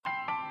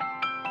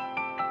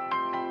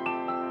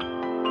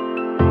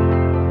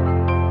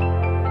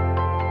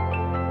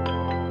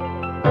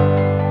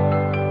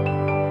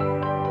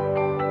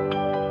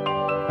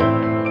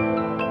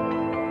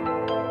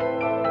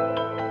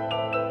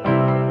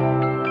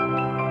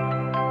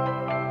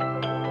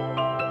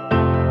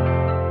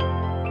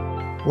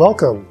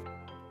Welcome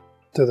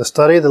to the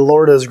study the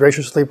Lord has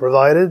graciously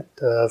provided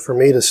for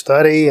me to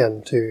study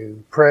and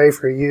to pray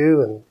for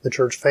you and the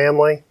church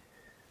family,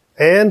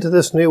 and to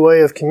this new way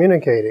of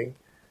communicating.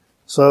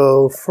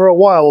 So for a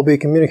while we'll be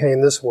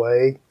communicating this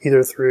way,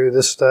 either through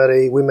this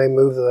study. We may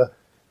move the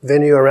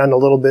venue around a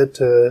little bit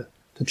to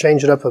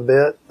change it up a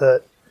bit,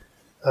 but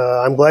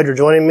I'm glad you're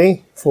joining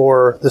me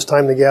for this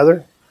time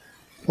together.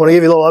 I want to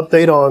give you a little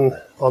update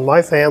on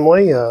my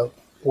family.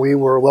 We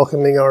were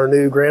welcoming our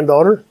new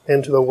granddaughter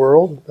into the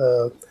world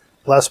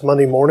last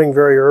Monday morning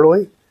very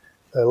early,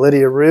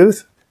 Lydia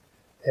Ruth.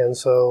 And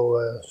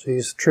so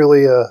she's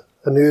truly a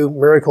new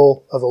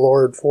miracle of the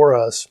Lord for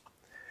us.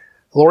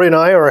 Lori and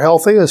I are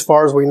healthy as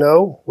far as we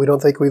know. We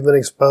don't think we've been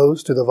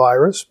exposed to the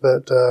virus,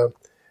 but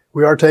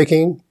we are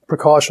taking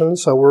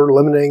precautions. So we're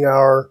limiting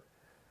our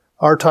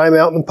time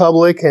out in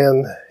public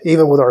and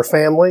even with our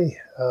family.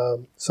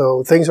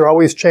 So things are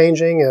always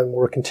changing, and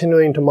we're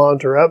continuing to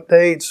monitor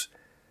updates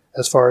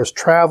as far as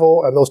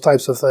travel and those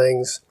types of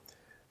things.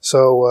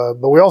 So,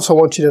 but we also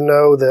want you to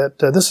know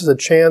that this is a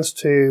chance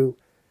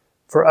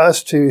for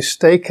us to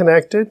stay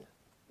connected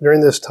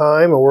during this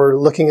time, and we're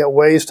looking at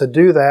ways to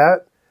do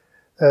that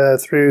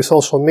through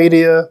social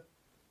media,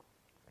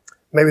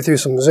 maybe through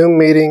some Zoom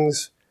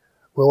meetings.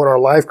 We want our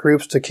life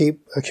groups to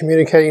keep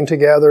communicating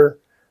together.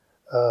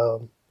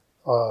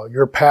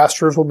 Your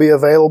pastors will be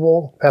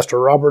available. Pastor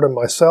Robert and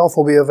myself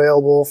will be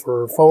available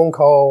for phone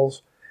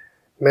calls,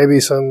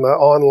 maybe some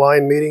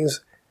online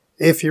meetings.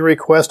 If you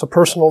request a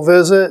personal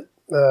visit,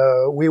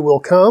 we will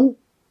come,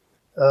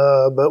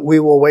 but we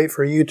will wait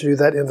for you to do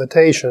that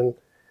invitation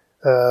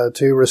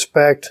to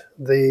respect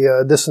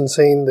the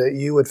distancing that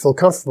you would feel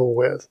comfortable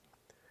with.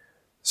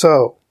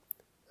 So,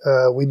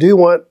 we do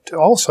want to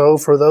also,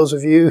 for those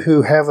of you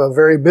who have a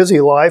very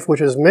busy life,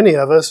 which is many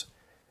of us,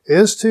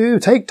 is to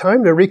take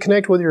time to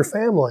reconnect with your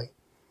family.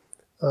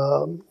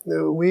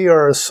 We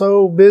are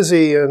so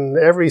busy in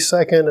every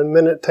second and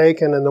minute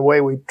taken in the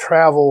way we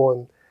travel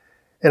and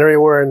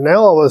everywhere. And now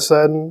all of a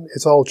sudden,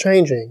 it's all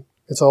changing.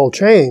 It's all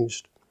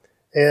changed.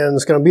 And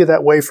it's going to be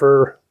that way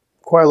for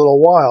quite a little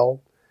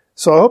while.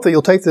 So I hope that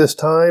you'll take this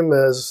time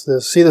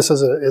see this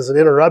as an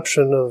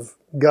interruption of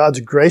God's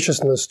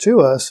graciousness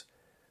to us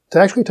to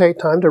actually take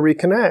time to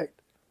reconnect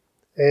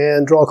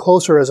and draw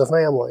closer as a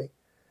family.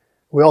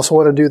 We also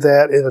want to do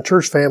that in a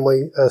church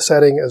family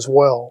setting as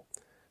well.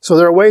 So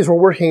there are ways we're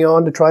working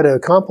on to try to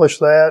accomplish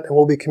that, and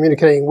we'll be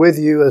communicating with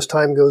you as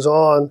time goes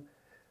on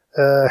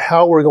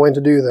how we're going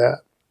to do that.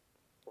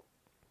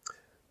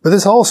 But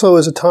this also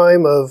is a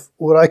time of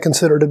what I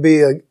consider to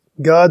be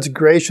God's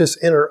gracious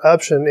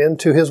interruption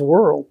into His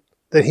world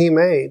that He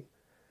made.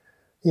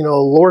 You know,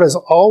 the Lord has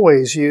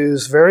always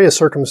used various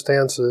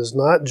circumstances,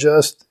 not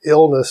just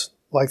illness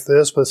like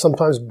this, but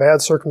sometimes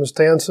bad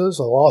circumstances,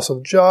 a loss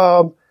of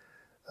job,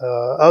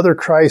 other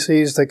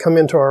crises that come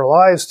into our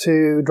lives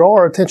to draw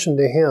our attention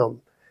to Him.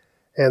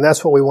 And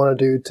that's what we want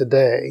to do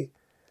today.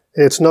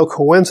 It's no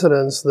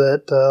coincidence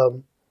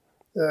that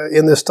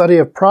in the study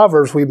of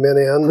Proverbs we've been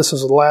in, this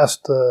is the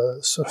last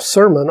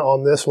sermon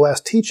on this,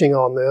 last teaching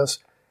on this,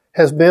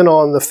 has been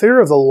on the fear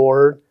of the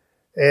Lord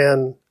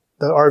and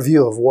our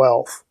view of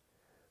wealth.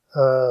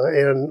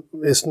 And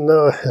it's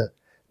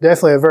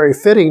definitely a very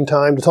fitting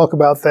time to talk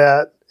about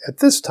that at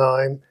this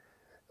time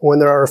when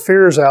there are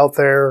fears out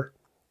there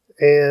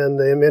and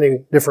in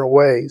many different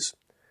ways.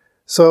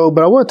 So,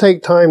 but I want to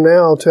take time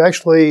now to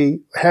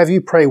actually have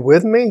you pray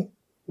with me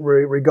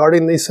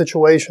regarding these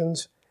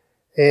situations,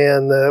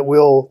 and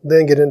we'll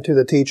then get into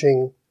the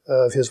teaching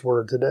of His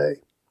Word today.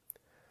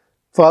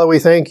 Father, we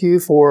thank You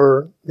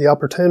for the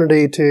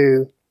opportunity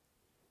to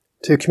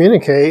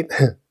communicate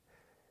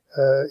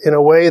in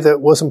a way that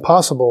wasn't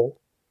possible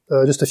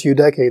just a few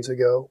decades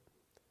ago.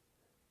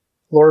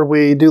 Lord,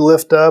 we do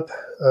lift up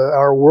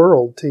our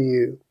world to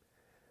You.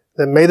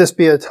 That may this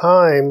be a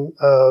time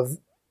of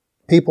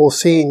people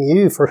seeing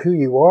You for who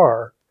You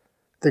are,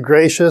 the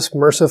gracious,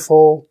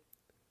 merciful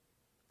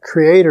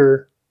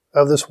Creator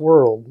of this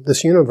world,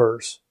 this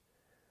universe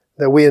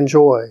that we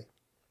enjoy.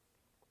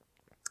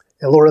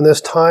 And Lord, in this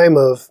time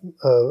of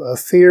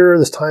fear,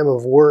 this time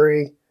of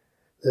worry,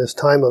 this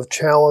time of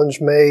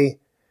challenge, may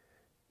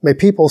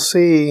people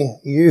see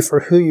You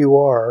for who You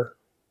are,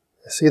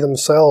 see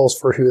themselves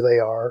for who they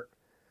are,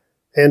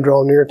 and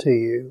draw near to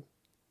You.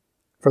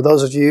 For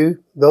those of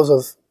you,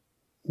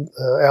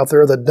 out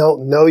there that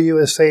don't know You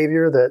as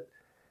Savior, that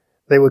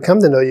they would come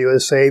to know You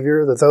as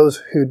Savior, that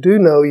those who do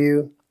know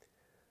You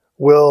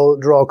will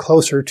draw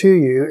closer to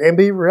You and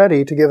be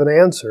ready to give an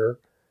answer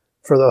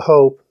for the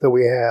hope that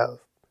we have.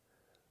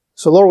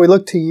 So Lord, we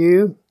look to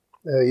You.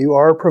 You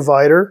are a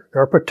provider, You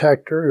are a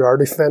protector, You are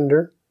a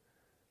defender,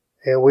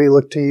 and we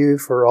look to You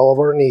for all of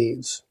our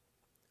needs.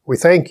 We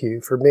thank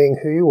You for being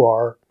who You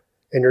are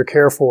and Your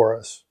care for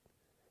us.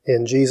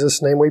 In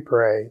Jesus' name we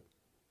pray.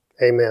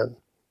 Amen.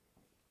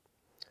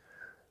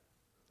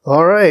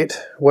 All right.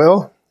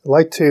 Well, I'd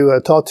like to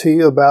talk to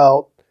you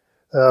about,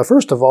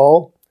 first of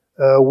all,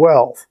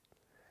 wealth.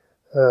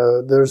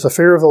 There's a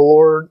fear of the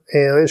Lord,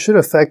 and it should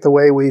affect the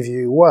way we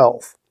view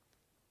wealth.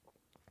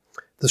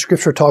 The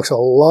scripture talks a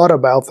lot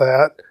about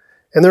that.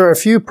 And there are a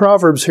few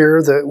Proverbs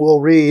here that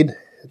we'll read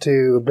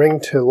to bring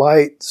to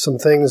light some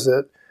things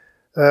that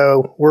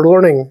we're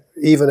learning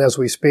even as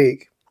we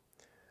speak.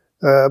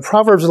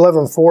 Proverbs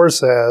 11:4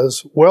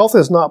 says, "Wealth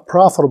is not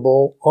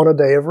profitable on a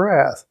day of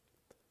wrath,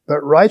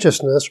 but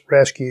righteousness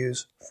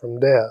rescues from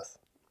death."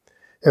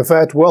 In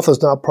fact, wealth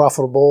is not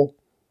profitable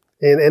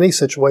in any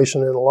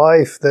situation in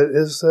life that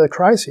is a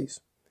crisis.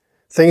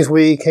 Things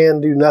we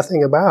can do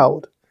nothing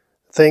about,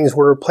 things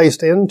we're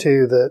placed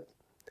into that,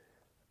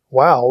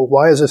 wow,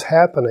 why is this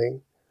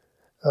happening?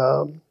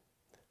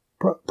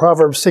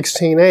 Proverbs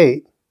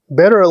 16:8,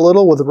 "Better a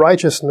little with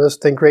righteousness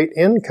than great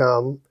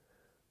income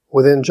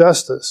with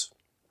injustice."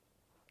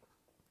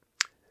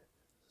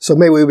 So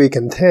may we be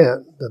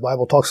content. The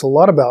Bible talks a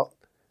lot about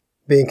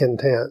being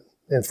content.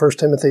 In 1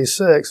 Timothy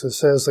 6, it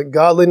says that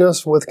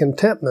godliness with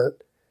contentment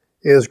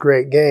is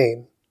great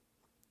gain.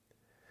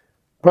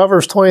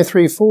 Proverbs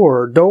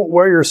 23:4, "Don't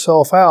wear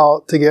yourself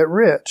out to get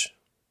rich,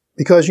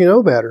 because you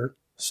know better.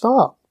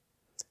 Stop.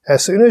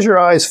 As soon as your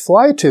eyes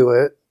fly to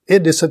it,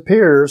 it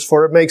disappears,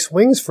 for it makes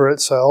wings for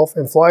itself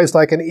and flies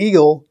like an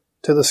eagle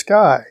to the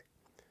sky."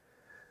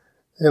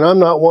 And I'm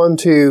not one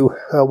to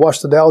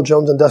watch the Dow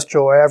Jones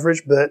Industrial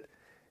Average, but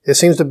it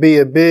seems to be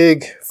a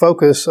big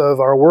focus of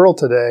our world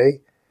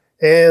today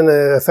and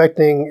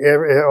affecting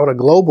on a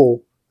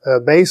global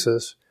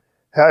basis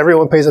how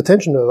everyone pays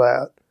attention to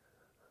that.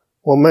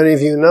 Well, many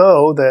of you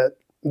know that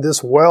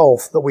this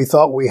wealth that we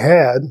thought we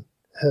had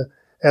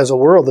as a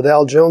world, the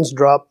Dow Jones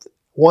dropped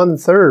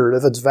 1/3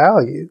 of its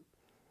value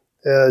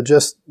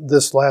just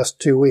this last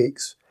 2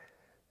 weeks.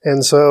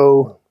 And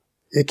so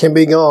it can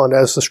be gone.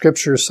 As the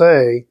scriptures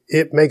say,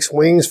 it makes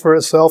wings for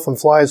itself and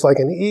flies like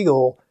an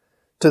eagle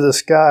to the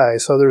sky.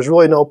 So there's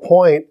really no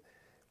point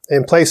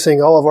in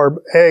placing all of our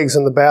eggs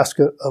in the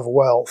basket of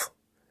wealth.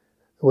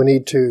 We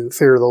need to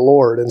fear the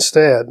Lord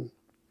instead.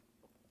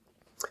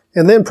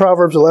 And then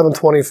Proverbs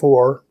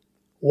 11:24,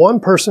 "One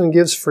person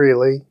gives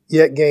freely,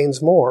 yet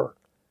gains more.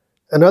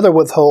 Another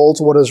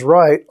withholds what is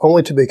right,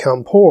 only to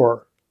become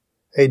poor.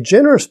 A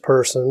generous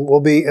person will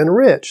be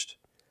enriched,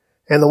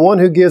 and the one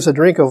who gives a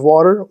drink of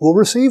water will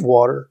receive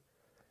water.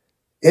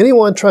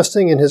 Anyone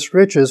trusting in his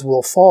riches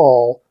will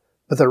fall,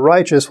 but the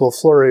righteous will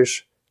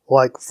flourish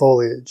like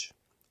foliage."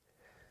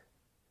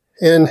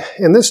 In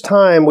this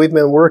time, we've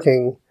been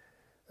working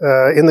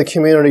in the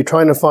community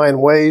trying to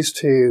find ways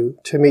to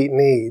meet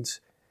needs.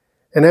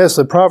 And as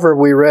the proverb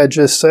we read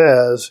just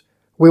says,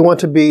 we want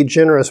to be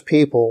generous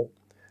people.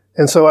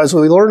 And so as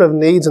we learn of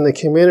needs in the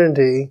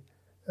community,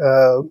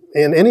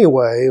 in any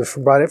way,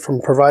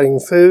 from providing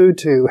food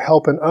to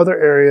help in other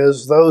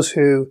areas, those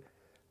who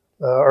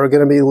are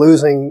going to be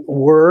losing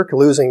work,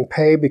 losing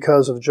pay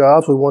because of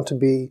jobs, we want to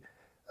be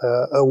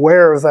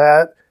aware of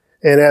that.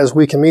 And as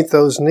we can meet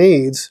those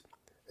needs,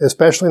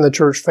 especially in the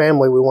church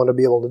family, we want to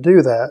be able to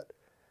do that.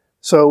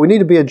 So we need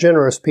to be a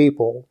generous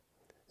people.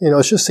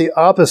 It's just the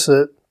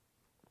opposite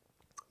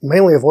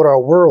mainly of what our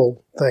world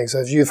thinks.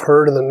 As you've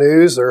heard in the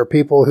news, there are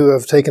people who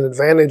have taken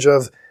advantage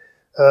of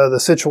the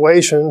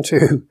situation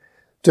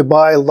to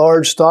buy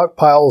large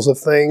stockpiles of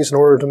things in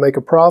order to make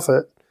a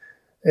profit.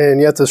 And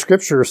yet the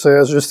scripture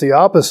says just the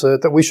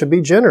opposite, that we should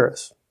be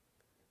generous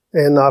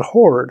and not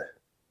hoard.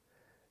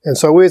 And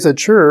so we as a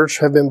church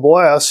have been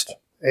blessed,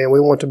 and we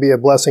want to be a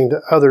blessing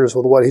to others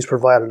with what He's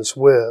provided us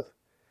with.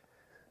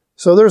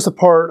 So there's the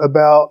part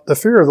about the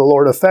fear of the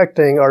Lord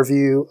affecting our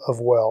view of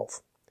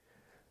wealth.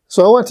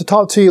 So I want to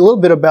talk to you a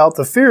little bit about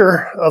the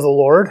fear of the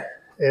Lord,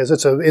 as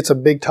it's a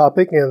big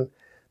topic in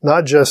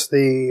not just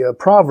the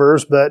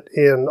Proverbs, but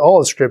in all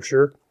of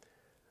Scripture.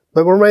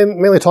 But we're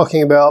mainly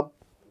talking about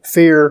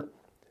fear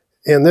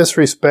in this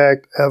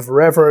respect of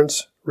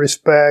reverence,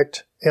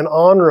 respect, and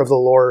honor of the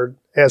Lord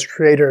as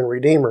Creator and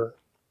Redeemer.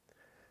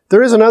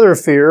 There is another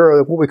fear,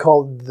 or what we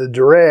call the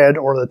dread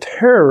or the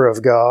terror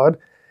of God.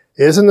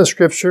 It is in the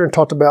Scripture and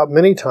talked about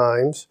many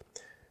times.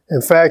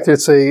 In fact,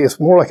 it's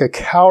more like a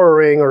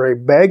cowering or a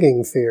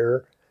begging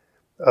fear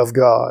of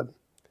God.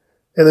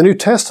 In the New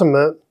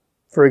Testament,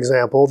 for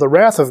example, the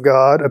wrath of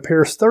God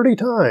appears 30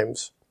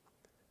 times.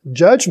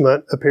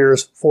 Judgment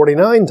appears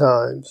 49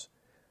 times.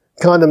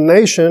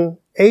 Condemnation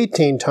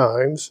 18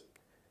 times.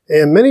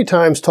 And many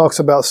times talks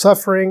about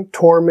suffering,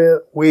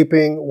 torment,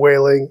 weeping,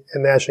 wailing,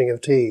 and gnashing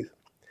of teeth.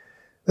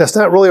 That's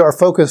not really our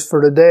focus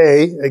for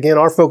today. Again,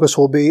 our focus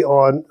will be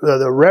on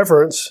the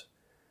reverence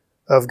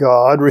of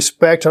God,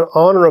 respect and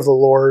honor of the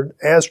Lord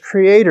as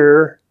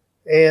Creator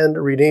and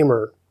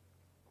Redeemer.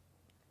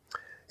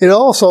 It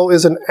also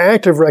is an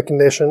active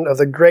recognition of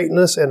the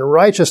greatness and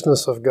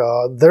righteousness of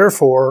God,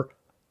 therefore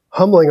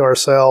humbling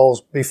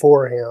ourselves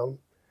before Him.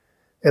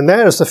 And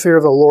that is the fear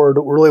of the Lord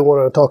that we really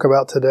want to talk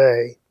about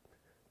today.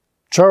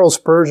 Charles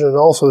Spurgeon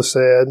also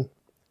said,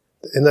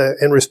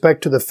 in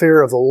respect to the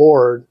fear of the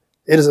Lord,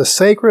 it is a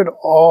sacred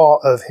awe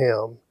of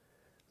Him.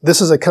 This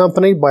is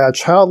accompanied by a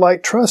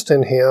childlike trust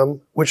in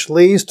Him, which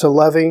leads to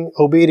loving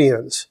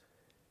obedience,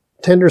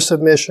 tender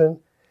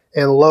submission,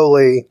 and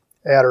lowly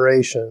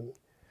adoration.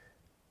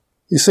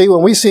 You see,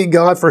 when we see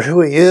God for who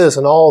He is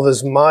in all of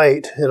His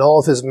might and all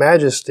of His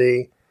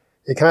majesty,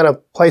 It kind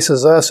of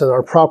places us in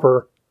our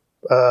proper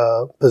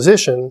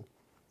position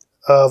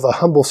of a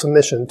humble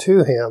submission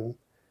to Him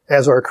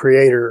as our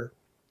Creator.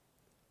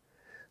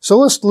 So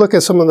let's look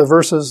at some of the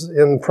verses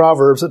in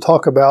Proverbs that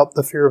talk about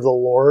the fear of the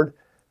Lord,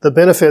 the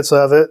benefits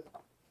of it,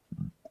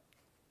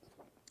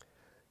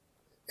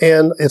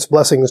 and its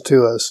blessings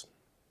to us.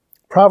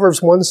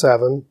 Proverbs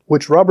 1:7,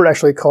 which Robert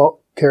actually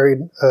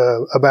carried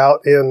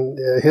about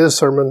in his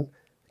sermon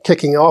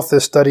kicking off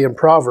this study in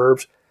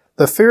Proverbs,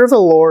 the fear of the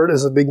Lord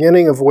is the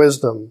beginning of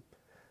wisdom.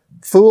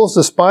 Fools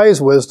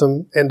despise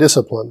wisdom and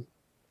discipline.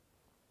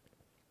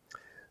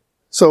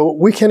 So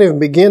we can't even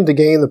begin to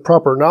gain the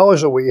proper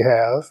knowledge that we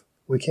have.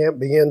 We can't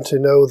begin to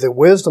know the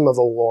wisdom of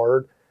the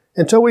Lord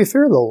until we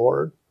fear the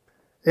Lord.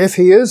 If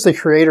He is the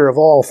creator of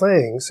all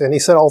things, and He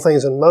set all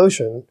things in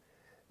motion,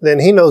 then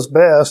He knows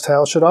best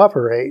how it should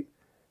operate.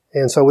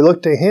 And so we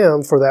look to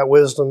Him for that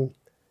wisdom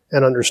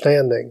and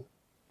understanding.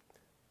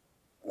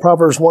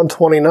 Proverbs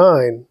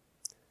 1:29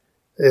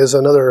 is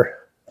another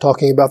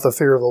talking about the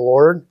fear of the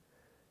Lord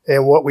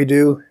and what we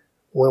do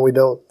when we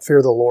don't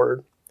fear the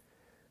Lord.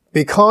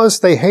 Because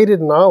they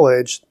hated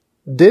knowledge,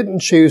 didn't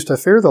choose to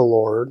fear the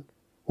Lord,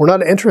 were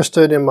not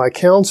interested in my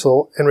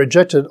counsel, and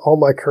rejected all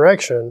my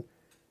correction,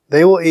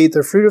 they will eat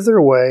the fruit of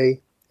their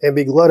way and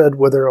be glutted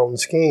with their own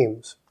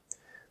schemes.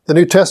 The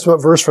New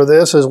Testament verse for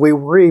this is we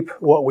reap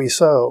what we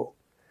sow.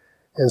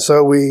 And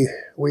so we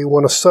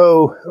want to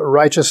sow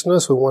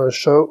righteousness, we want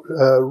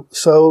to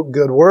sow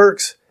good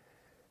works,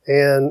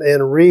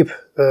 and reap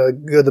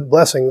good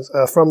blessings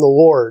from the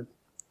Lord.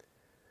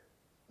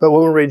 But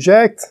when we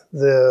reject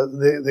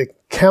the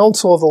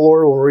counsel of the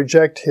Lord, when we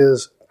reject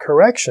His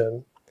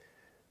correction,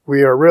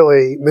 we are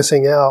really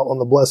missing out on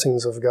the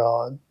blessings of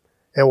God.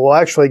 And we'll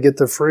actually get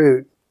the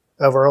fruit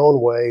of our own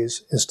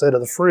ways instead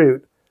of the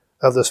fruit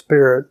of the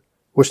Spirit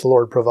which the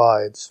Lord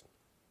provides.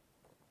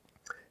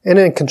 And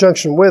in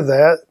conjunction with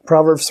that,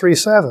 Proverbs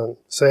 3:7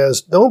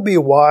 says, "Don't be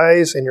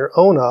wise in your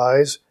own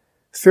eyes,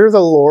 fear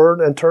the Lord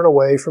and turn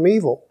away from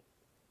evil."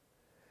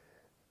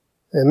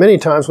 And many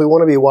times we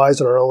want to be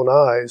wise in our own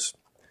eyes.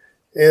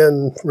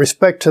 In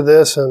respect to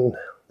this, and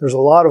there's a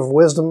lot of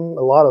wisdom,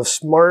 a lot of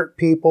smart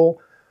people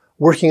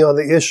working on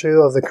the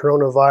issue of the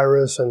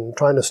coronavirus and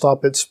trying to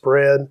stop its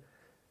spread.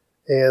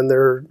 And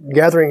they're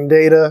gathering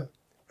data,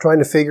 trying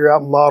to figure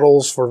out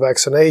models for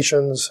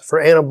vaccinations, for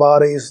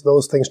antibodies,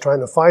 those things trying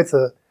to fight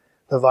the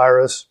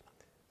virus.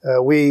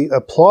 We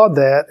applaud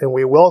that and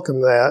we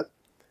welcome that,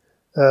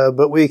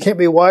 but we can't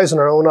be wise in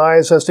our own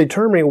eyes as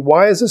determining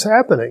why is this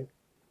happening.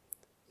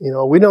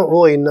 We don't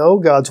really know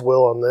God's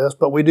will on this,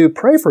 but we do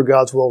pray for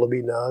God's will to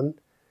be done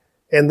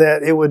and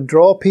that it would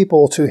draw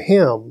people to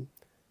Him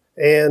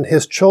and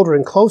His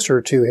children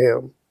closer to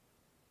Him.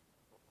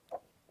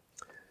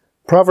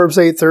 Proverbs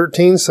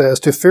 8:13 says,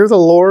 "To fear the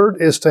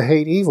Lord is to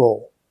hate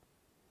evil.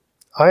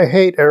 I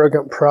hate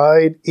arrogant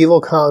pride,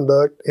 evil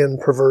conduct, and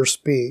perverse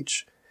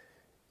speech."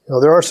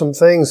 There are some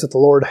things that the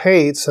Lord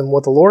hates, and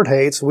what the Lord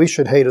hates, we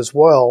should hate as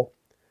well.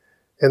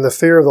 And the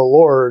fear of the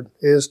Lord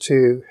is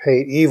to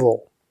hate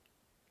evil.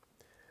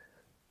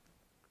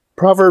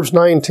 Proverbs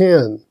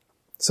 9:10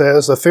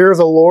 says, "The fear of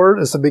the Lord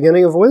is the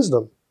beginning of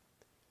wisdom,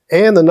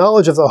 and the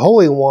knowledge of the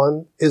Holy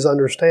One is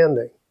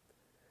understanding."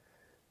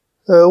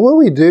 What do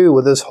we do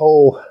with this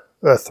whole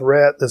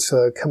threat that's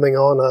coming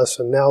on us,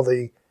 and now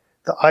the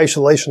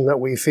isolation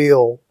that we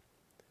feel?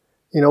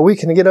 We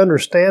can get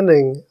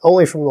understanding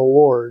only from the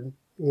Lord.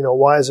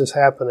 Why is this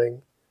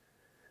happening?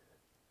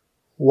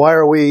 Why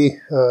are we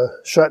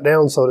shut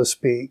down, so to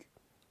speak?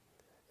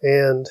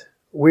 And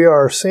we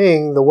are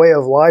seeing the way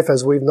of life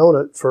as we've known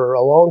it for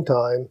a long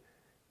time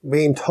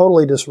being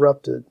totally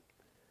disrupted.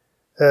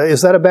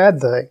 Is that a bad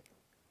thing?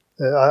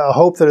 I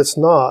hope that it's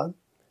not.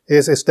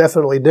 It's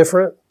definitely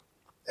different.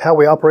 How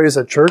we operate as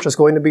a church is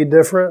going to be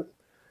different.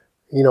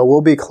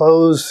 We'll be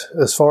closed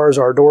as far as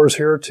our doors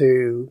here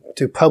to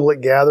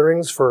public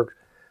gatherings for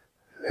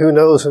who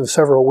knows in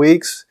several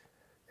weeks,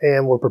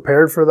 and we're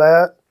prepared for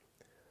that.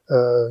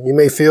 You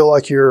may feel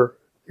like you're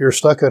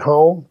stuck at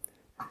home.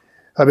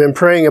 I've been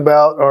praying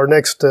about our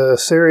next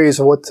series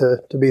of what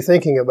to be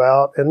thinking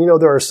about, and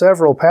there are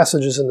several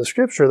passages in the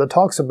Scripture that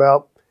talks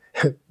about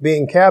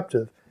being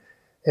captive,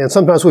 and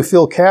sometimes we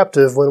feel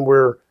captive when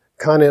we're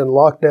kind of in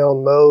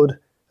lockdown mode.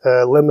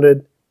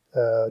 Limited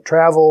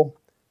travel,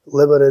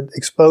 limited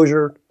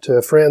exposure to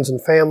friends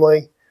and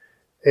family.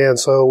 And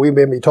so we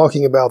may be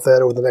talking about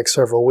that over the next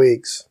several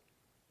weeks.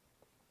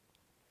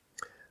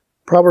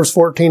 Proverbs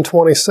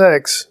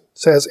 14:26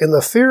 says, "In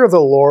the fear of the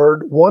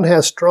Lord, one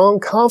has strong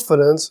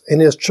confidence,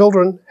 and his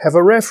children have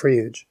a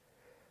refuge.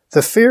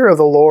 The fear of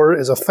the Lord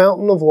is a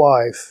fountain of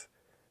life,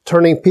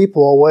 turning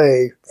people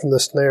away from the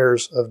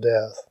snares of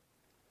death."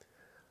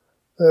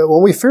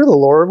 When we fear the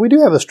Lord, we do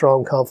have a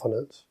strong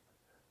confidence.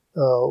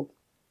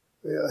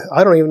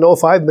 I don't even know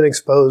if I've been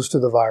exposed to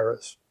the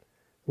virus.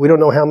 We don't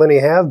know how many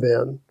have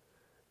been.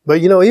 But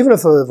even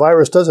if the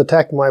virus does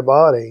attack my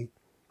body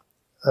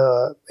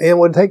and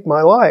would take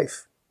my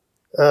life,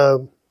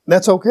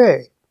 that's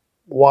okay.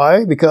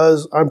 Why?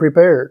 Because I'm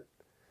prepared.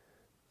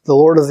 The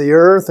Lord of the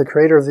earth, the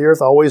Creator of the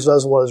earth, always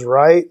does what is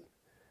right.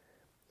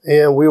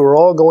 and we were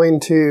all going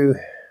to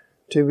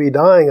be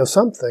dying of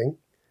something.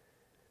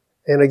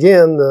 And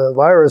again, the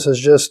virus is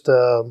just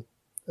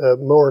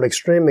more an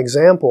extreme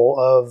example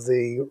of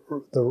the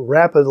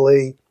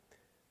rapidly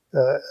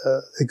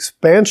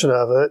expansion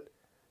of it,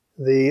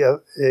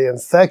 the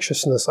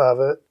infectiousness of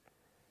it,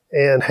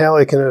 and how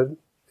it can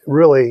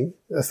really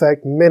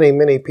affect many,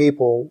 many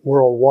people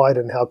worldwide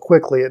and how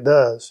quickly it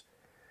does.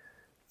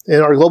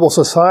 In our global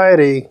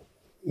society,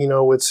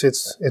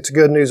 it's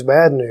good news,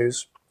 bad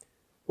news.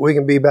 We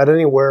can be about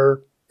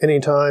anywhere,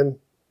 anytime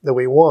that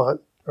we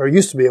want, or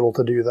used to be able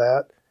to do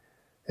that,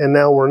 and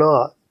now we're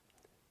not.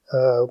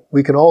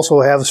 We can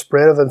also have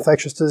spread of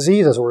infectious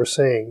disease as we're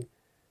seeing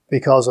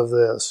because of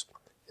this.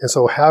 And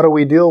so how do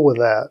we deal with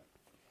that?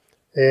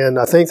 And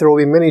I think there will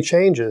be many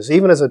changes,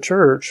 even as a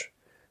church,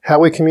 how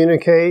we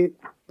communicate,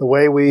 the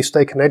way we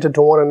stay connected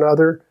to one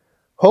another.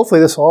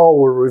 Hopefully this all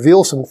will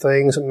reveal some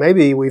things that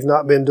maybe we've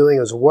not been doing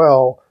as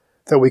well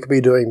that we could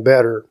be doing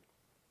better.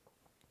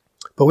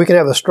 But we can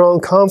have a strong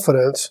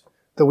confidence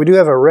that we do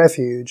have a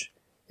refuge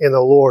in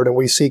the Lord, and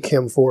we seek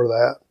Him for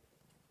that.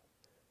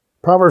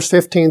 Proverbs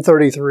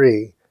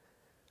 15:33,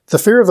 the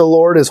fear of the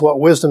Lord is what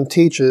wisdom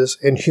teaches,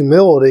 and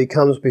humility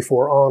comes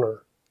before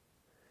honor.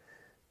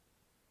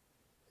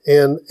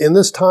 And in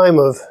this time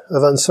of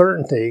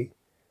uncertainty,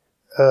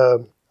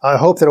 I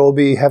hope that it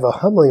will have a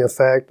humbling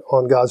effect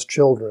on God's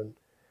children.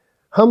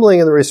 Humbling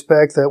in the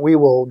respect that we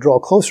will draw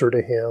closer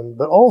to Him,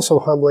 but also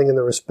humbling in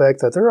the respect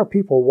that there are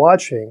people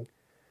watching.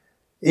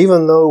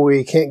 Even though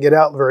we can't get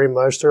out very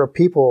much, there are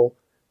people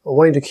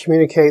wanting to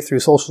communicate through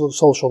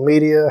social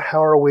media.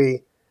 How are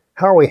we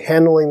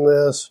handling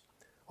this?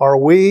 Are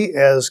we,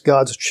 as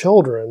God's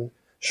children,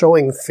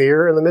 showing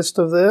fear in the midst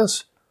of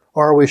this,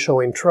 or are we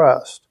showing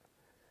trust?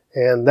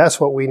 And that's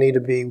what we need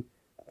to be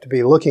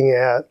looking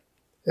at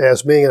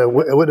as being a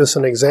witness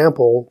and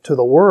example to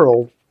the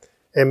world.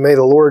 And may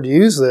the Lord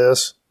use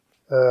this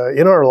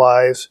in our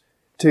lives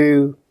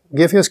to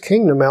give His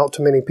kingdom out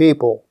to many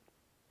people.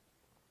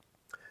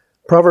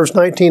 Proverbs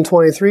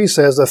 19:23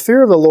 says, the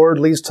fear of the Lord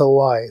leads to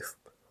life.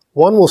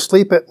 One will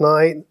sleep at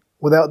night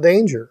without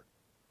danger.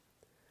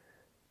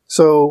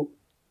 So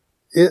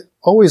it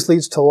always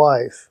leads to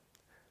life.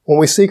 When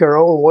we seek our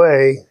own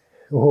way,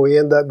 we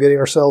end up getting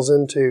ourselves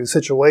into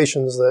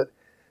situations that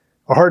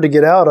are hard to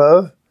get out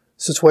of,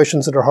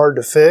 situations that are hard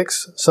to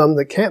fix, some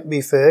that can't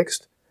be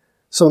fixed,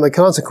 some of the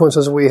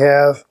consequences we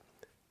have,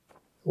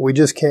 we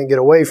just can't get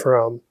away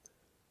from.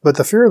 But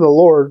the fear of the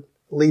Lord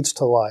leads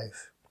to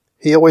life.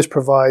 He always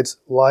provides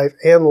life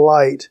and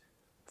light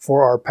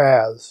for our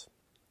paths.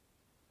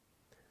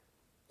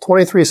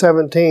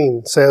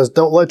 23:17 says,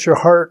 don't let your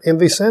heart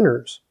envy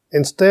sinners.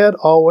 Instead,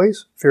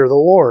 always fear the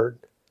Lord.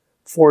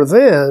 For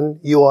then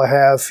you will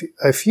have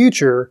a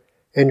future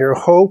and your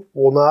hope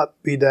will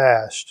not be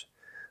dashed.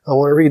 I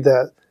want to read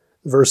that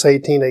verse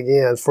 18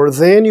 again. For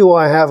then you will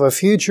have a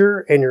future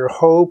and your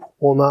hope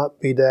will not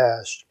be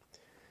dashed.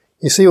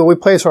 You see, when we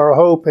place our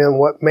hope in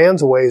what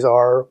man's ways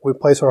are, we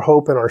place our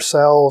hope in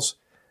ourselves,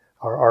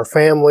 our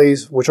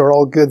families, which are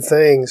all good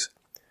things,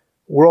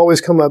 we'll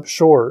always come up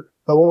short.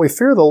 But when we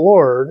fear the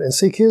Lord and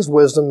seek His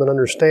wisdom and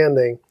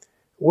understanding,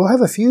 we'll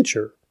have a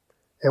future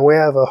and we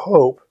have a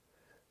hope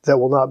that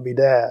will not be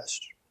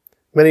dashed.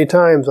 Many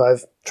times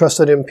I've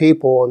trusted in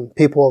people and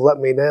people have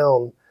let me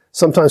down.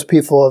 Sometimes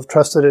people have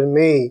trusted in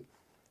me,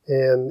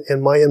 and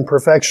in my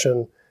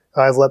imperfection,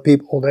 I've let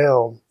people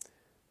down.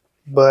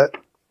 But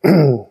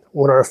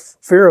when our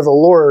fear of the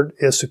Lord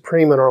is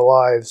supreme in our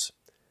lives,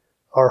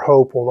 our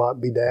hope will not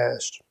be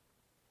dashed.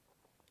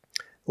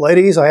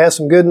 Ladies, I have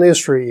some good news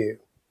for you.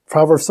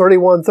 Proverbs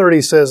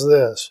 31:30 says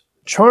this,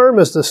 charm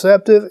is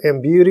deceptive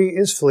and beauty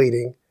is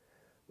fleeting,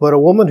 but a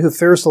woman who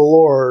fears the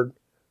Lord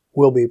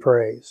will be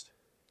praised.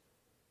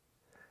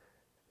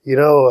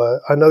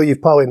 I know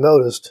you've probably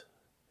noticed,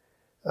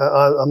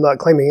 I'm not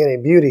claiming any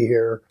beauty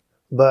here,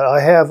 but I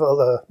have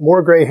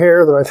more gray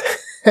hair than I've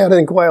had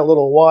in quite a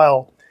little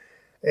while.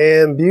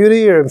 And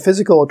beauty and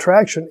physical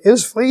attraction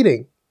is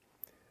fleeting.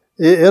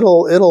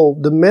 It'll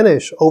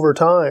diminish over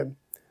time.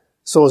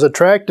 So as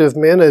attractive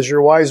men as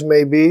your wives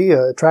may be,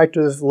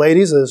 attractive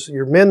ladies as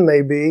your men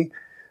may be,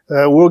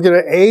 we're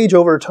going to age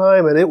over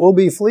time and it will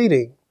be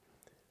fleeting.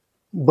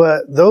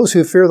 But those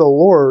who fear the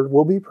Lord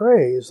will be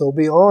praised. They'll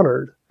be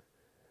honored.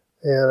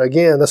 And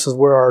again, this is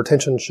where our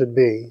attention should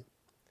be.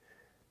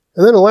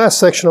 And then the last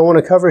section I want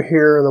to cover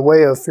here in the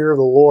way of fear of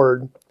the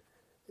Lord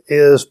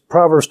is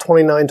Proverbs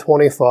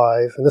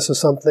 29:25. And this is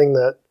something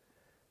that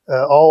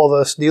all of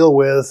us deal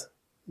with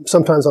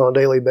sometimes on a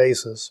daily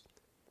basis.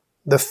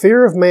 The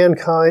fear of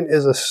mankind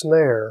is a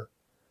snare,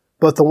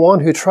 but the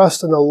one who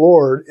trusts in the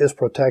Lord is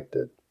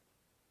protected.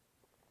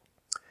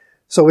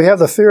 So we have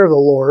the fear of the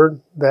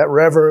Lord, that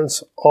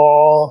reverence,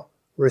 awe,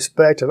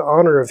 respect, and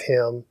honor of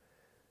Him,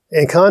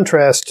 in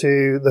contrast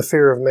to the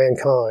fear of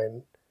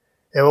mankind.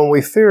 And when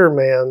we fear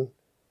man,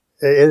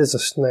 it is a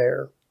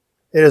snare.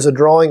 It is a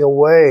drawing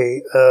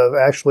away of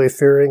actually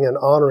fearing and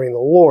honoring the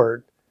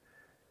Lord.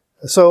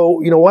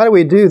 So, why do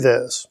we do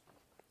this?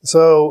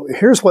 So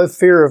here's what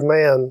fear of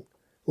man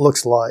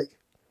looks like.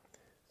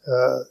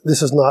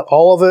 This is not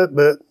all of it,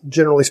 but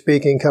generally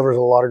speaking, covers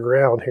a lot of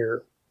ground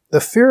here.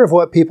 The fear of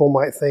what people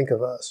might think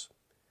of us.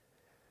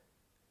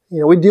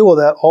 We deal with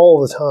that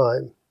all the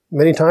time.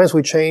 Many times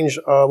we change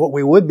what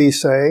we would be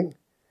saying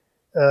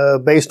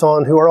based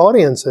on who our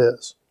audience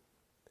is.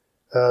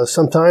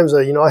 Sometimes,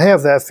 I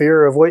have that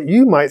fear of what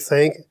you might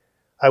think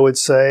I would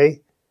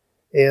say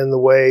in the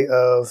way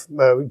of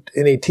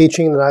any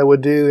teaching that I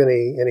would do,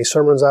 any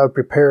sermons I would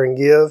prepare and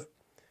give.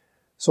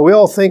 So we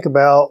all think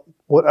about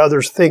what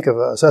others think of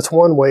us. That's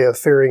one way of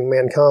fearing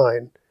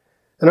mankind.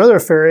 Another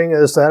fearing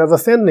is that of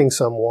offending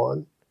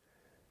someone.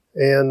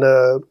 And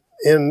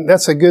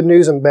that's a good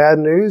news and bad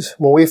news.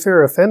 When we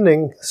fear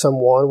offending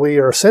someone, we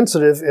are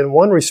sensitive in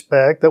one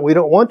respect that we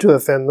don't want to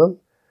offend them.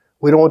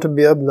 We don't want to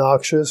be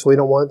obnoxious. We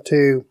don't want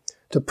to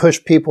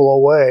push people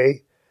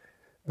away.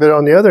 But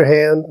on the other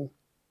hand,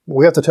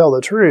 we have to tell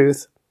the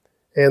truth.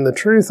 And the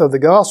truth of the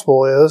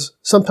gospel is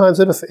sometimes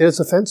it's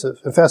offensive.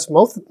 In fact,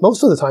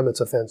 most of the time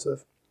it's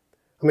offensive.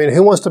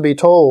 Who wants to be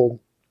told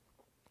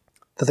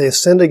that they have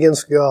sinned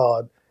against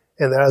God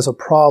and that is a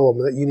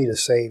problem, that you need a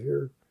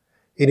Savior?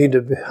 You need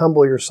to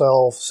humble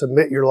yourself,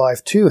 submit your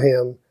life to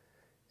Him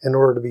in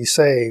order to be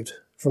saved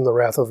from the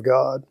wrath of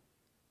God.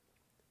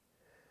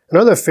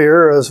 Another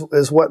fear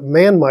is what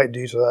man might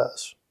do to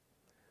us.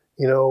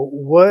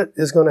 What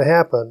is going to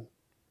happen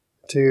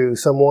to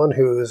someone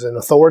who is in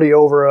authority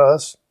over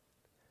us?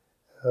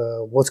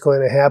 What's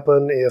going to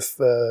happen if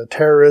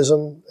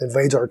terrorism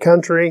invades our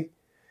country?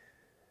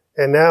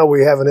 And now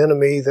we have an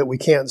enemy that we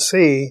can't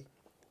see,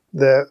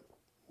 that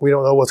we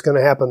don't know what's going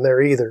to happen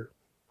there either.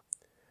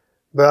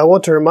 But I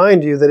want to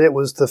remind you that it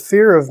was the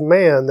fear of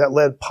man that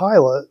led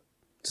Pilate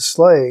to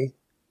slay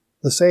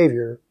the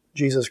Savior,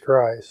 Jesus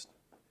Christ.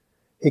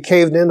 He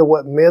caved into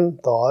what men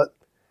thought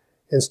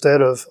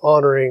instead of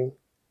honoring,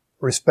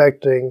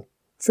 respecting,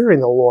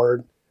 fearing the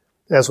Lord,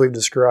 as we've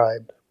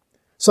described.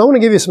 So I want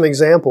to give you some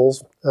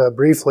examples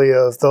briefly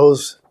of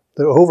those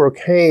that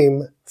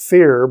overcame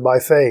fear by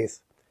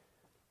faith.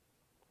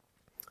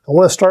 I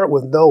want to start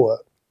with Noah.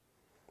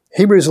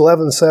 Hebrews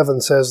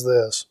 11:7 says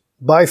this,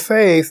 "By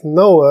faith,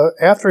 Noah,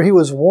 after he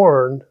was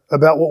warned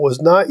about what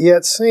was not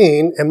yet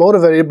seen and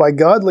motivated by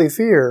godly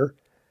fear,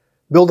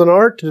 built an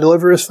ark to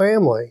deliver his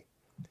family.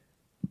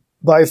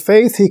 By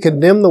faith, he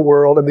condemned the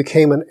world and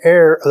became an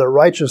heir of the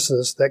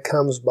righteousness that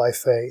comes by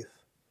faith."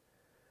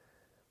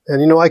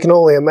 And I can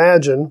only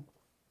imagine,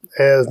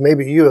 as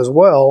maybe you as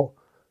well,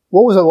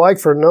 what was it like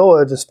for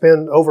Noah to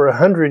spend over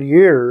 100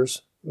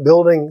 years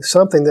building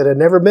something that had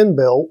never been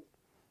built,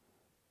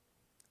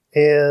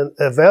 and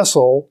a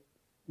vessel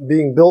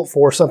being built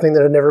for something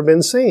that had never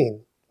been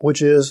seen,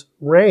 which is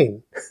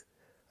rain,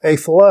 a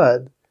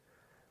flood,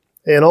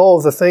 and all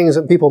of the things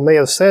that people may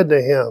have said to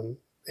him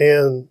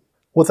and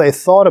what they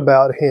thought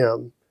about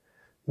him.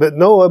 But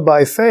Noah,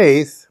 by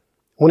faith,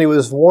 when he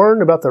was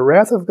warned about the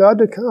wrath of God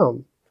to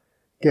come,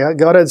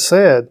 God had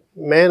said,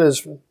 man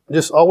is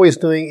just always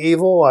doing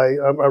evil. I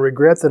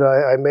regret that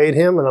I made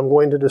him, and I'm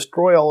going to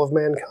destroy all of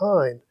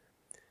mankind.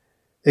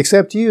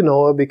 Except you,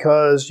 Noah,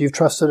 because you've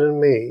trusted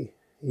in me.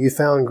 You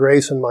found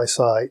grace in my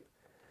sight.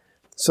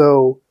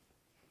 So,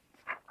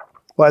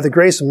 by the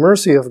grace and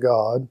mercy of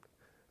God,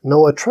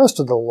 Noah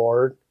trusted the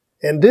Lord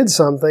and did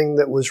something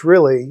that was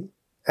really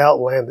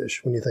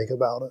outlandish when you think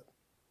about it.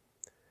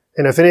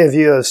 And if any of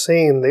you have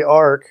seen the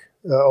ark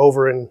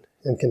over in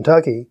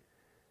Kentucky,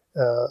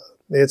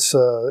 it's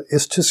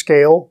to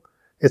scale.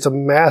 It's a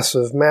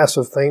massive,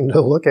 massive thing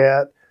to look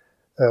at.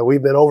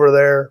 We've been over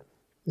there.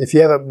 If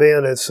you haven't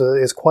been,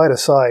 it's quite a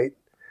sight.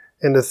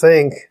 And to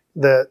think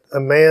that a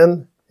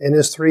man and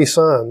his 3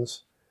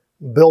 sons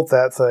built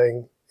that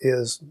thing,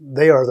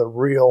 they are the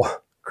real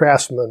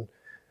craftsmen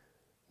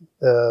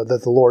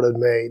that the Lord had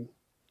made.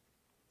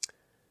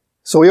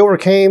 So he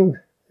overcame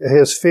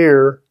his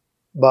fear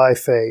by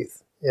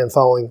faith and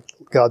following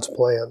God's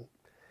plan.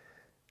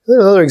 Then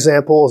another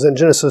example is in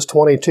Genesis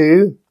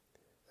 22,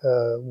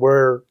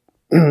 where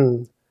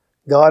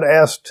God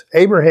asked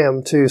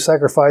Abraham to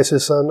sacrifice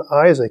his son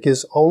Isaac,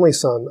 his only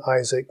son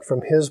Isaac,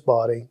 from his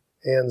body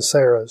and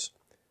Sarah's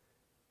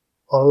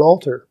on an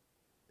altar.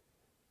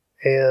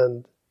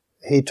 And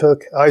he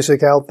took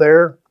Isaac out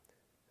there,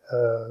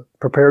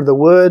 prepared the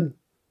wood,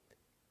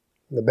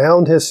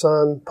 bound his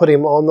son, put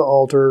him on the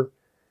altar,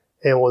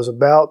 and was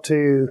about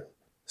to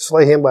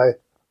slay him by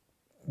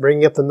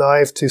bringing up the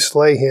knife to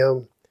slay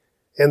him.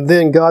 And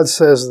then God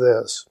says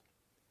this,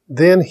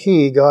 "Then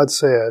God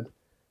said,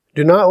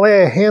 do not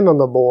lay a hand on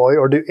the boy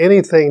or do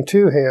anything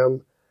to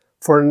him,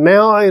 for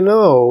now I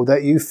know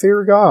that you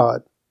fear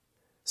God,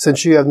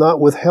 since you have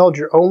not withheld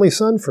your only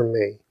son from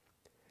me."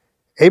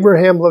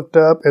 Abraham looked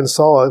up and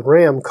saw a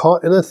ram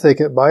caught in a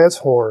thicket by its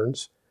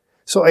horns.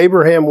 So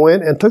Abraham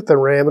went and took the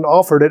ram and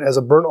offered it as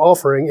a burnt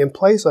offering in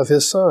place of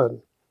his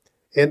son.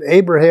 And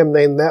Abraham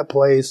named that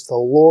place, "The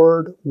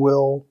Lord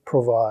Will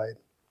Provide."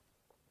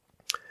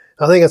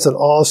 I think it's an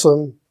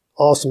awesome,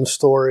 awesome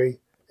story,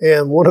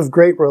 and one of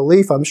great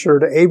relief, I'm sure,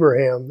 to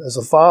Abraham as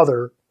the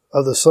father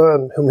of the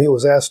son whom he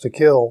was asked to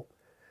kill.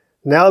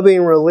 Now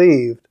being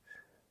relieved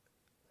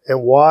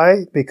And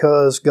why?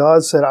 Because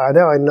God said,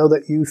 I know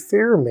that you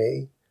fear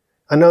me.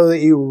 I know that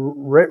you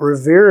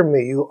revere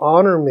me, you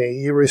honor me,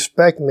 you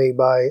respect me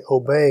by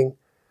obeying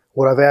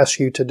what I've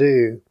asked you to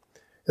do.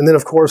 And then,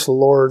 of course, the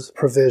Lord's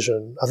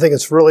provision. I think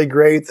it's really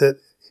great that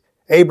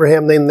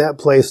Abraham named that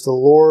place, the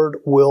Lord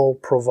will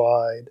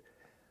provide.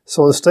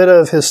 So instead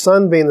of his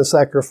son being the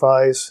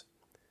sacrifice,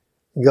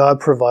 God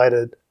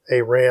provided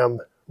a ram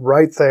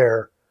right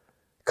there,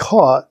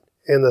 caught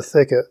in the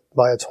thicket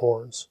by its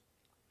horns.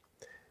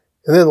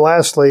 And then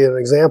lastly, an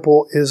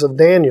example is of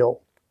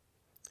Daniel.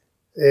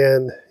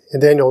 And in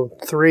Daniel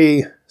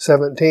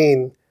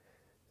 3:17,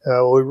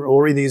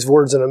 we'll read these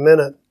words in a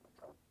minute.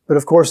 But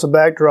of course, the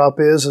backdrop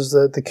is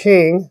that the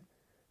king,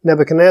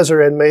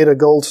 Nebuchadnezzar, had made a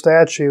gold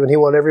statue and he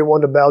wanted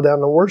everyone to bow down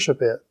and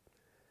worship it.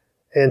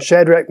 And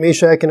Shadrach,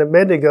 Meshach, and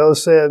Abednego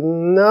said,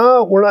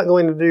 no, we're not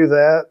going to do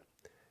that.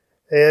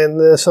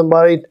 And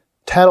somebody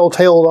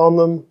tattletaled on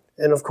them.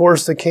 And of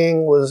course, the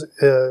king was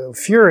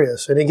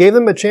furious. And he gave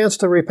them a chance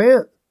to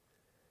repent.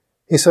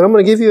 He said, I'm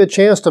going to give you a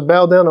chance to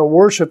bow down and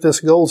worship this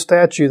gold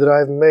statue that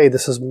I've made.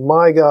 This is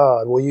my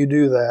God. Will you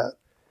do that?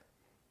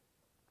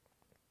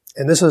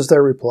 And this is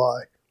their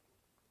reply.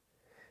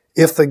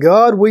 If the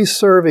God we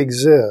serve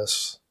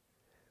exists,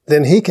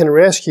 then he can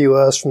rescue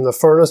us from the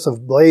furnace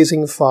of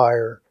blazing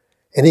fire,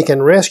 and he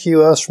can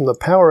rescue us from the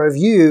power of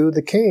you,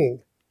 the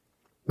king.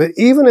 But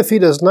even if he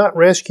does not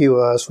rescue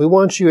us, we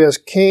want you as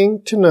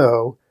king to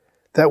know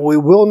that we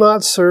will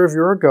not serve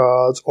your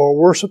gods or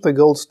worship the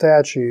gold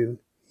statue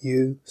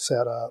you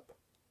set up.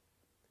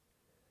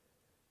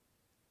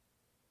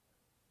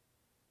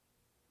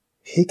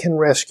 He can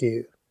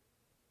rescue.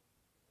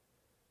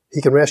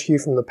 He can rescue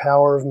from the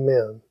power of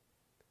men.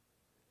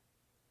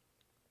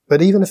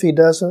 But even if he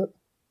doesn't,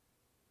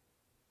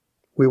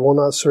 we will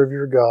not serve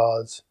your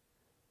gods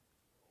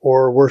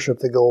or worship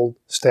the gold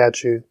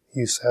statue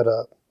you set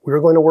up. We are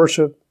going to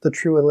worship the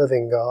true and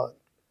living God.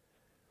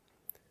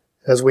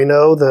 As we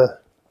know,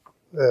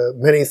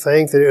 many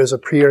think that it is a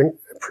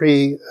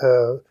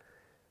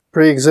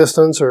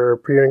pre-existence or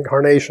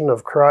pre-incarnation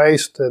of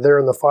Christ. They're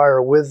in the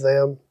fire with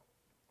them.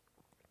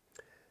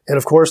 And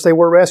of course, they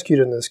were rescued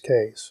in this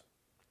case.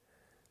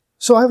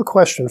 So I have a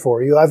question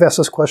for you. I've asked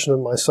this question of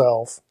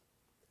myself.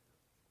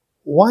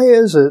 Why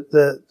is it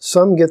that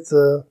some get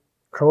the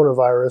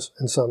coronavirus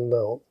and some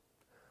don't?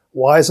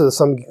 Why is it that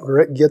some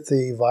get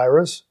the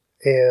virus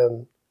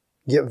and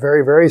get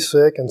very, very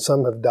sick and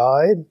some have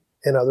died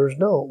and others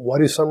don't? Why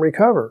do some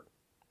recover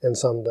and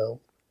some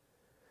don't?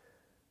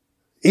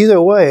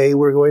 Either way,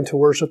 we're going to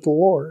worship the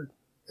Lord.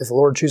 If the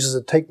Lord chooses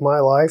to take my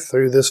life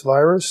through this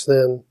virus,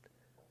 then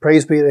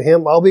praise be to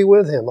him. I'll be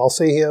with him. I'll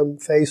see him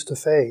face to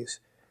face.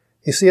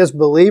 You see, as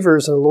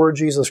believers in the Lord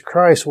Jesus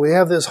Christ, we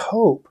have this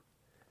hope.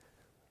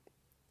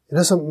 It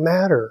doesn't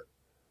matter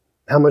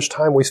how much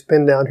time we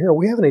spend down here.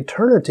 We have an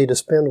eternity to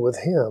spend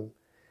with him.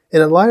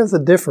 And in light of the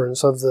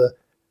difference of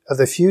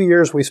the few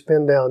years we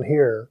spend down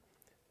here,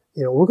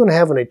 we're going to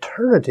have an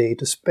eternity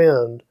to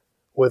spend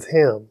with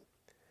him.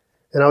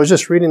 And I was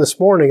just reading this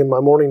morning in my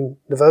morning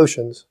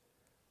devotions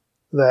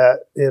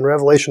that in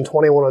Revelation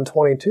 21 and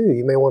 22,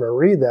 you may want to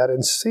read that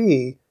and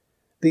see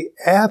the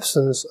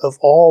absence of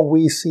all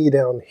we see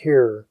down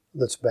here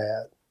that's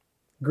bad.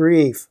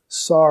 Grief,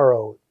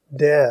 sorrow,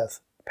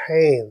 death,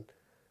 pain,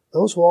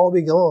 those will all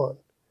be gone.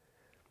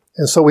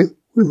 And so we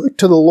look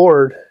to the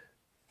Lord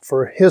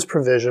for his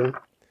provision.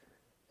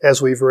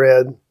 As we've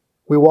read,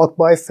 we walk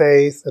by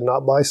faith and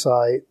not by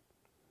sight.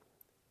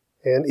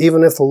 And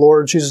even if the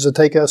Lord chooses to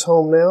take us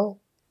home now,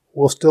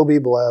 we'll still be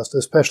blessed,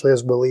 especially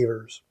as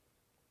believers.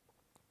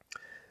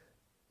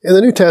 In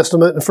the New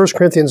Testament, in 1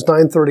 Corinthians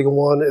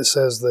 9:31, it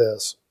says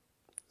this,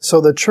 So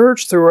the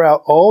church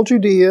throughout all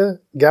Judea,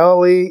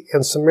 Galilee,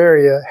 and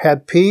Samaria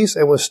had peace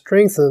and was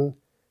strengthened.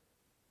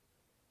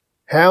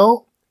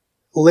 How?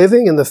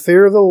 Living in the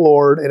fear of the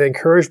Lord and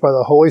encouraged by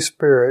the Holy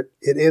Spirit,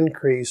 it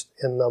increased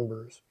in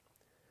numbers.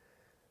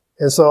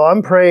 And so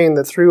I'm praying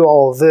that through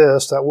all of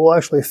this, that we'll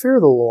actually fear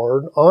the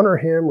Lord, honor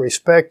him,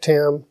 respect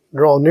him,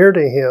 draw near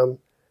to him,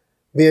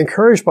 be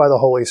encouraged by the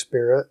Holy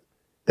Spirit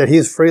that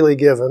he's freely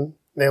given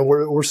and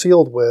we're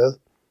sealed with.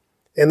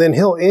 And then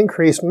he'll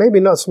increase, maybe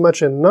not so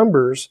much in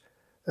numbers,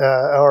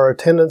 our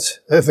attendance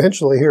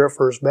eventually here at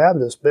First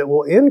Baptist, but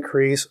will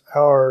increase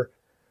our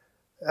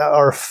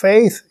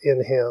faith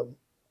in him.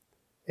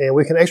 And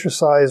we can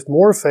exercise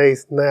more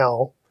faith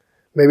now,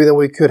 maybe than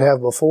we could have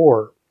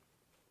before.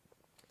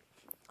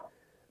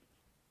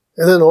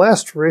 And then the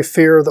last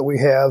fear that we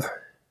have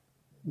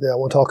that I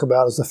want to talk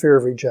about is the fear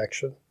of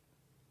rejection.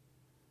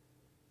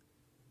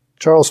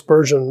 Charles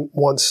Spurgeon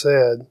once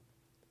said,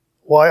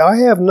 Why, I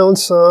have known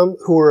some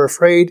who were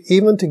afraid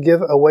even to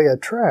give away a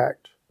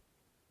tract.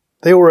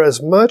 They were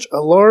as much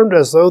alarmed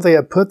as though they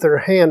had put their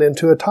hand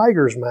into a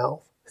tiger's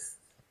mouth.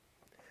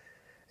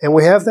 And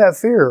we have that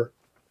fear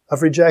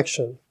of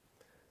rejection.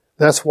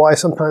 That's why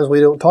sometimes we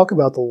don't talk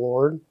about the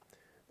Lord,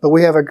 but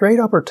we have a great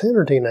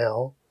opportunity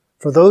now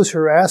for those who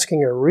are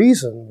asking a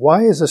reason.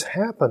 Why is this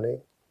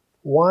happening?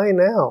 Why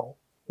now?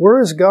 Where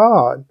is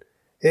God?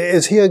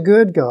 Is he a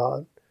good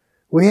God?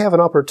 we have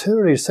an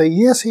opportunity to say,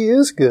 yes, He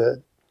is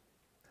good.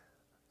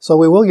 So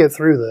we will get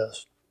through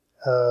this.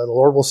 The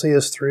Lord will see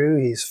us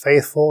through. He's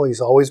faithful.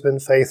 He's always been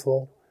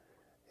faithful.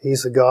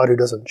 He's a God who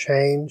doesn't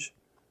change.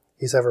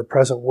 He's ever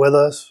present with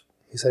us.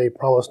 He said He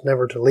promised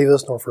never to leave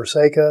us nor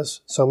forsake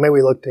us. So may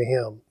we look to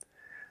Him.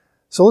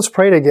 So let's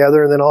pray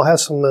together, and then I'll have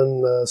some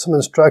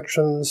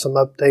instructions, some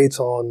updates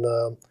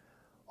on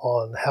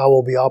how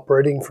we'll be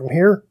operating from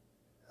here.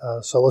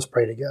 So let's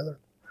pray together.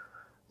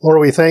 Lord,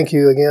 we thank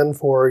You again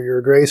for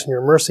Your grace and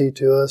Your mercy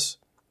to us.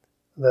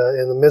 That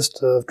in the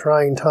midst of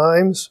trying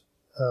times,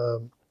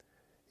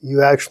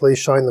 You actually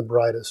shine the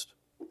brightest.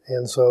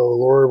 And so,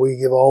 Lord, we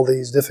give all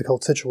these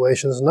difficult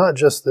situations, not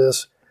just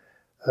this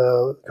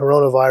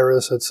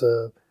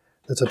coronavirus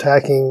that's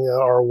attacking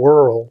our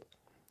world,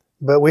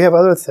 but we have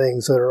other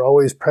things that are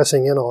always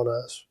pressing in on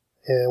us.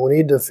 And we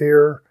need to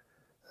fear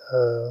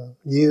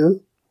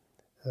You,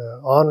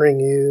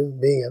 honoring You,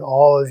 being in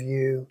awe of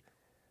You,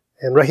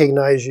 and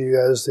recognize You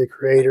as the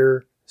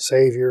Creator,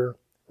 Savior,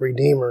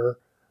 Redeemer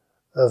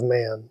of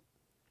man.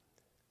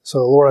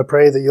 So, Lord, I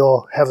pray that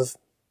You'll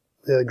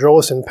grow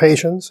us in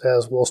patience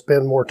as we'll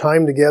spend more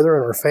time together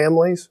in our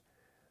families,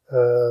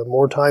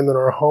 more time in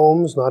our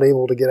homes, not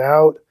able to get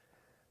out,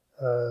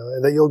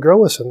 and that You'll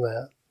grow us in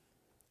that.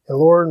 And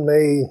Lord,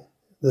 may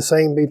the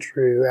same be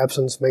true.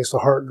 Absence makes the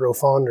heart grow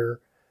fonder,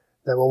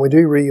 that when we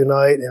do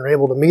reunite and are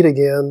able to meet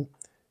again,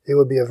 it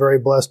would be a very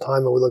blessed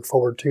time, and we look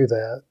forward to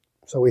that.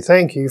 So we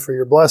thank You for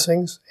Your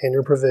blessings and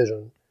Your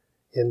provision.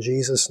 In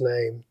Jesus'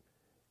 name,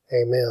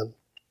 amen.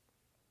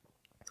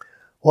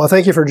 Well, I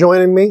thank you for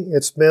joining me.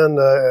 It's been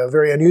a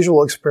very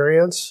unusual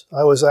experience.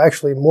 I was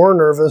actually more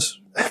nervous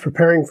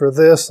preparing for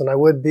this than I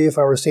would be if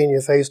I were seeing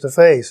you face to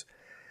face.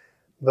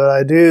 But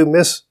I do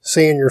miss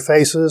seeing your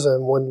faces,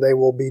 and one day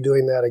we'll be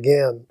doing that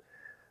again.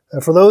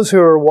 For those who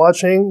are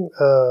watching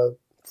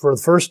for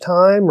the first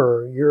time,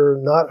 or you're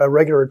not a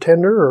regular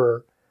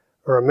attender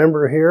or a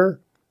member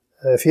here,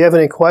 if you have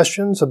any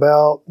questions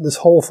about this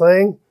whole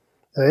thing,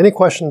 any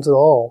questions at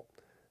all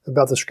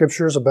about the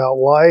Scriptures, about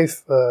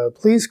life,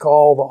 please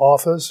call the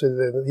office.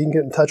 You can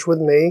get in touch with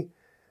me.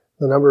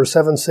 The number is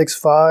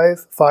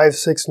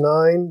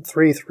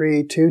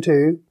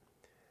 765-569-3322,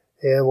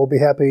 and we'll be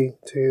happy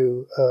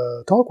to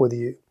talk with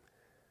you.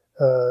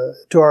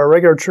 To our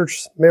regular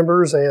church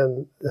members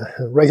and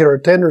regular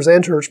attenders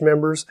and church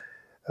members,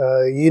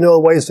 you know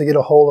ways to get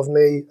a hold of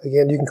me.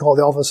 Again, you can call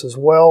the office as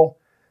well.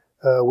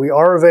 We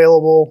are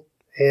available,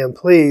 and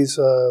please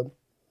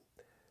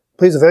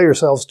avail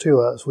yourselves to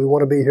us. We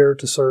want to be here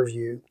to serve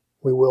you.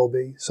 We will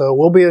be. So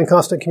we'll be in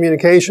constant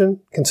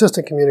communication,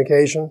 consistent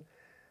communication.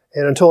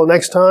 And until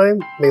next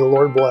time, may the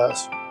Lord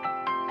bless.